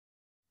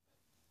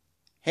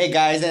Hey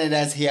guys,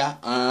 Enderdazz here,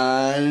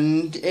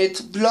 and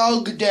it's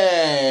blog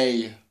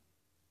day!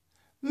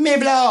 Me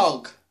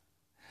blog!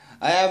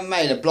 I haven't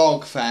made a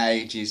blog for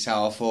ages,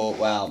 so I thought,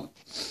 well,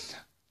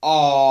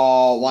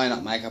 why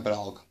not make a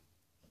blog?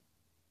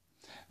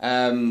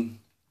 I've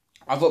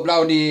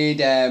uploaded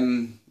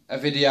a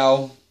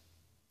video.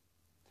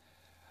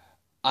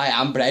 I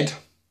am bread.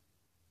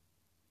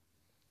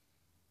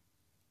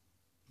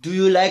 Do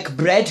you like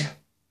bread?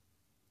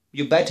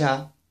 You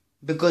better,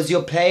 because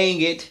you're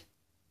playing it.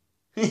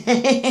 Yep.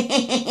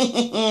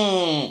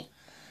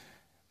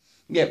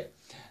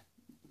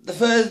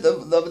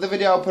 The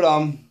video I put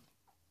on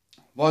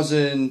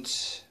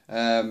wasn't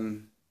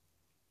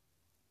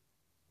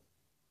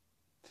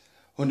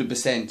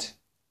 100%,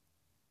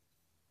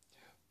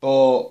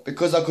 but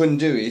because I couldn't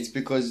do it,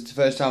 because it's the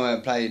first time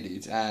I played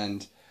it,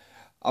 and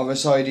I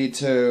decided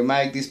to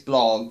make this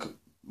vlog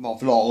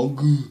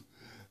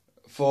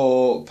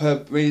for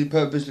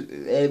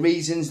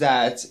reasons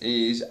that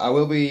is I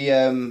will be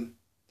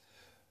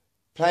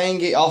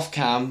playing it off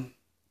cam,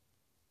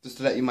 just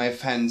to let you my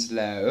fans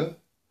know.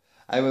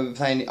 I will be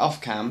playing it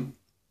off cam,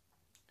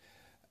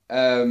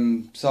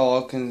 so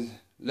I can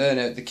learn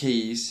out the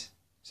keys,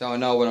 so I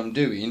know what I'm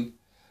doing.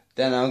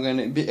 Then I'm going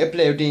to be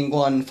uploading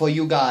one for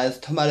you guys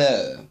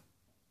tomorrow.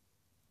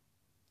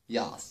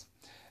 Yes.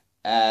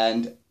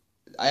 And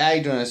I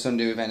done a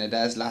Sunday with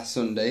Enderdazz last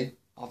Sunday.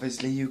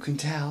 Obviously you can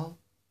tell.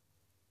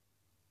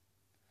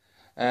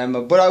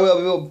 But I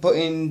will be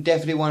putting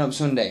definitely one up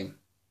Sunday.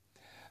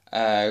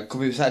 Could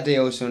be Saturday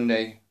or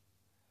Sunday,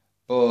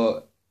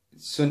 but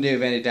Sunday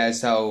of any day,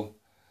 so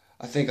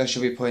I think I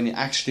should be putting it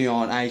actually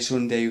on a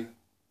Sunday.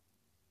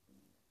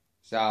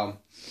 So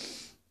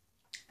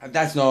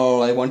that's not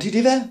all I wanted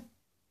either.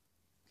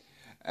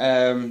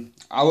 I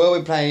will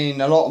be playing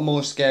a lot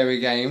more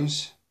scary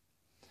games.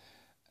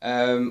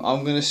 I'm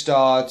going to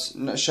start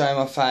not showing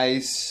my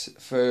face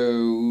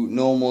through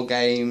normal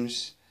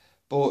games,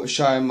 but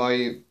showing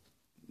my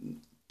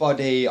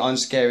body on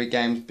scary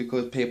games,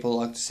 because people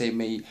like to see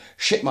me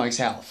shit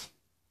myself.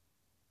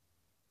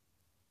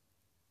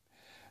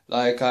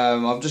 Like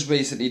I've just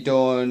recently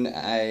done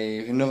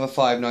another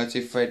Five Nights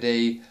at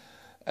Freddy,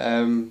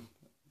 doing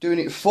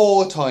it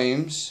 4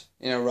 times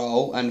in a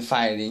row and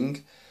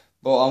failing,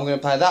 but I'm going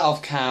to play that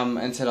off cam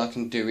until I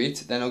can do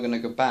it. Then I'm going to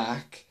go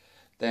back,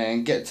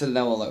 then get to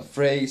level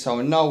 3 so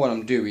I know what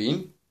I'm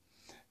doing.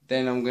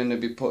 Then I'm going to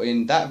be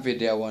putting that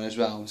video on as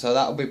well, so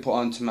that will be put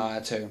on tomorrow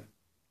too.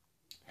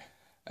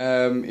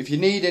 If you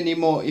need any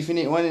more, want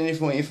any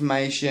more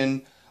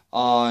information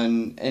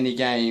on any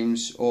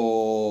games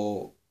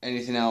or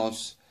anything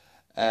else,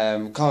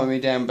 comment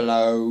me down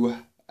below.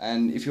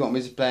 And if you want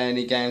me to play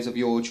any games of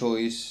your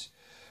choice,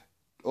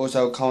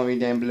 also comment me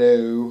down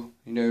below.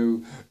 You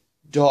know,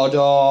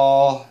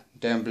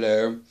 down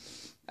below.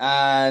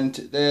 And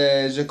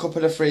there's a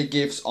couple of free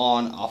gifts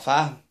on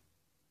offer.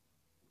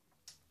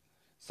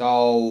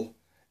 So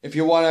if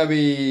you want to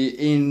be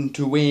in it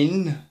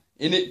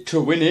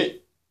to win it,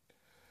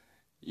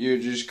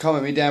 you just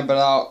comment me down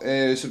below,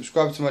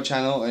 subscribe to my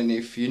channel, and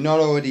if you're not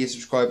already a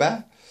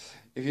subscriber,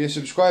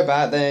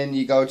 then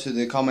you go to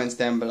the comments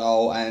down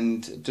below,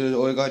 and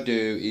all you gotta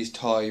do is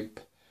type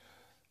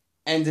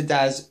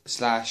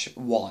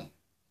Enderdazz/1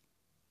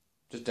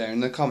 just down in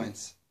the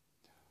comments.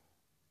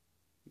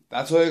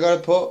 That's all you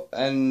gotta put,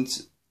 and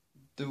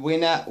the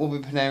winner will be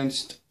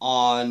pronounced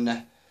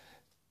on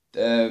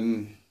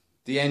the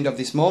end of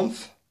this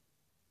month.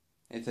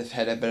 It's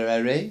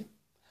February.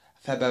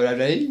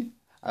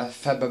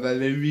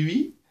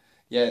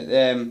 Yeah,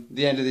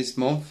 the end of this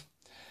month.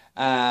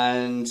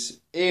 And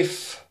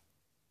if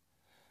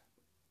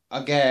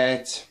I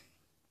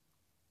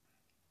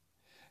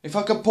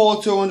could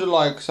pull 200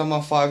 likes on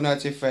my Five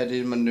Nights at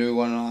Freddy's, my new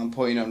one I'm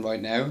putting on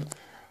right now.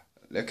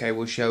 Okay, I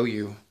will show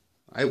you.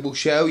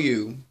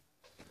 Sorry,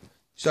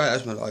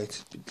 that's my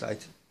light.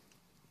 Light.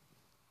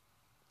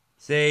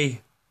 See?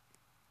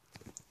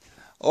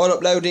 All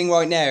uploading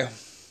right now.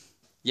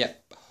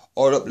 Yep,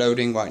 all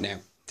uploading right now.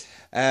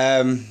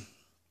 I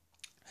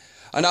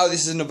know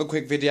this is another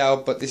quick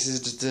video, but this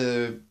is just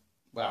a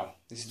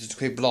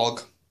quick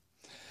vlog.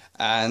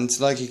 And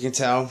like you can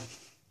tell,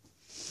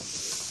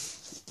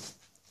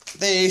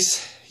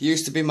 this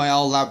used to be my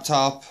old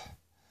laptop,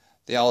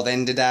 the old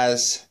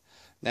Enderdazz.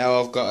 Now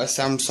I've got a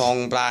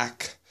Samsung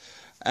Black,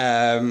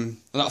 a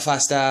lot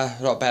faster,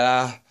 a lot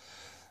better.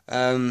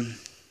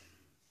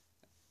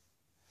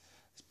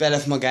 It's better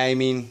for my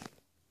gaming.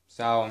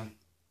 So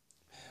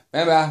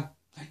remember,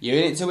 you're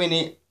in it to win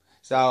it.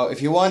 So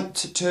if you want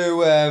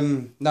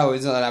to, no,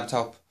 it's not a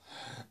laptop.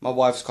 My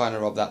wife's kind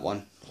of robbed that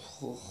one.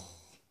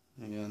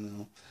 Yeah,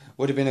 no.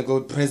 Would have been a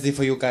good present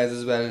for you guys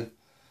as well.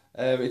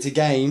 It's a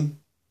game.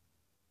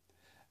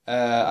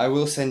 I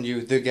will send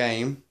you the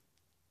game.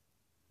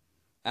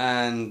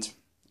 And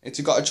it's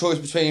got a choice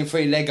between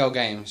 3 Lego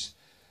games.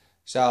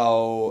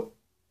 So,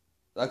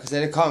 like I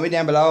said, comment me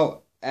down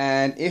below.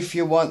 And if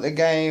you want the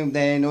game,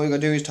 then all you gotta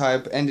do is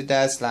type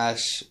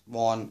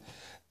Enderdazz/1.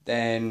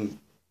 Then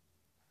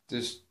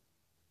just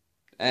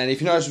And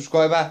if you're not a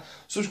subscriber,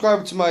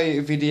 subscribe to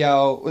my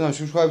video, no,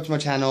 subscribe to my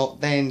channel,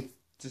 then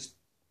just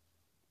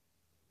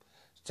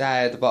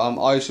say at the bottom,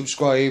 I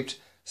subscribed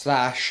 /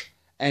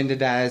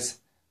 Enderdazz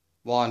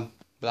 1,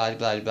 blah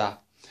blah blah.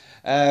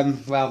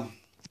 Well,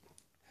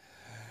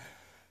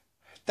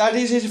 that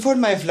is it for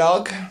my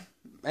vlog.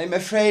 I'm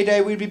afraid I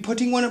will be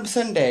putting one up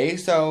Sunday,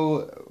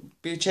 so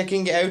be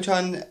checking it out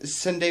on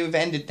Sunday with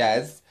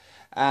Enderdazz,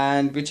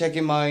 and be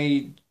checking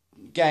my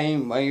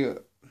game, my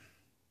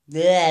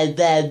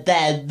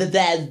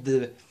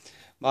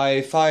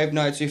Five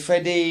Nights with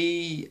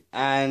Freddy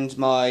and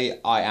my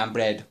I Am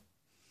Bread.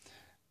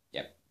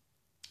 Yep.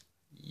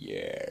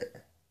 Yeah.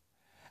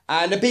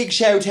 And a big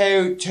shout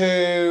out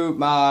to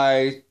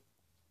my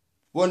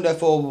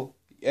wonderful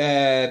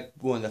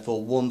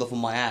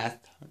my ass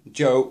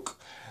joke.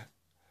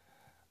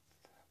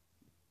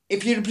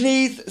 If you'd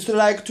please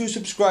like to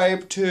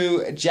subscribe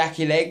to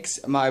Jackie Legs,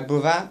 my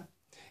brother.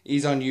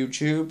 He's on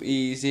YouTube.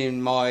 He's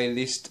in my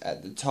list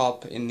at the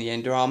top in the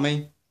Ender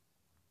Army.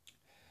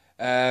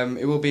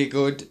 It will be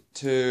good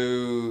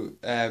to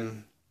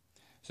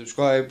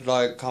subscribe,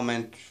 like,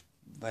 comment.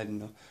 I don't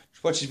know.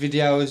 Just watch his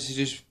videos.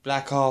 Just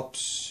Black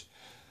Ops,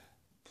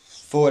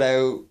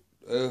 Fallout,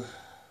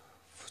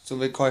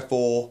 something Cry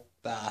 4,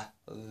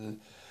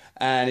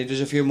 and he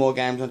does a few more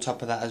games on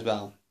top of that as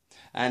well.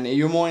 And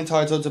you're more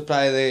entitled to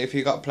play if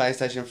you got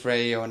PlayStation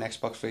 3 or an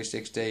Xbox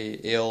 360.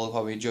 He'll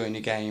probably join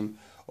the game,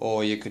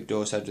 or you could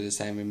also do the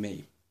same with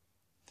me.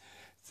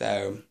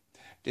 So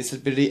this has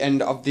been the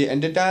end of the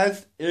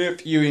Enderdazz.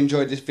 If you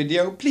enjoyed this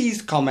video,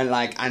 please comment,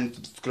 like, and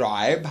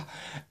subscribe.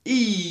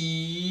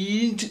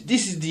 And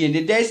this is the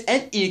Enderdazz,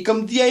 and here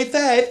comes the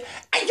A5.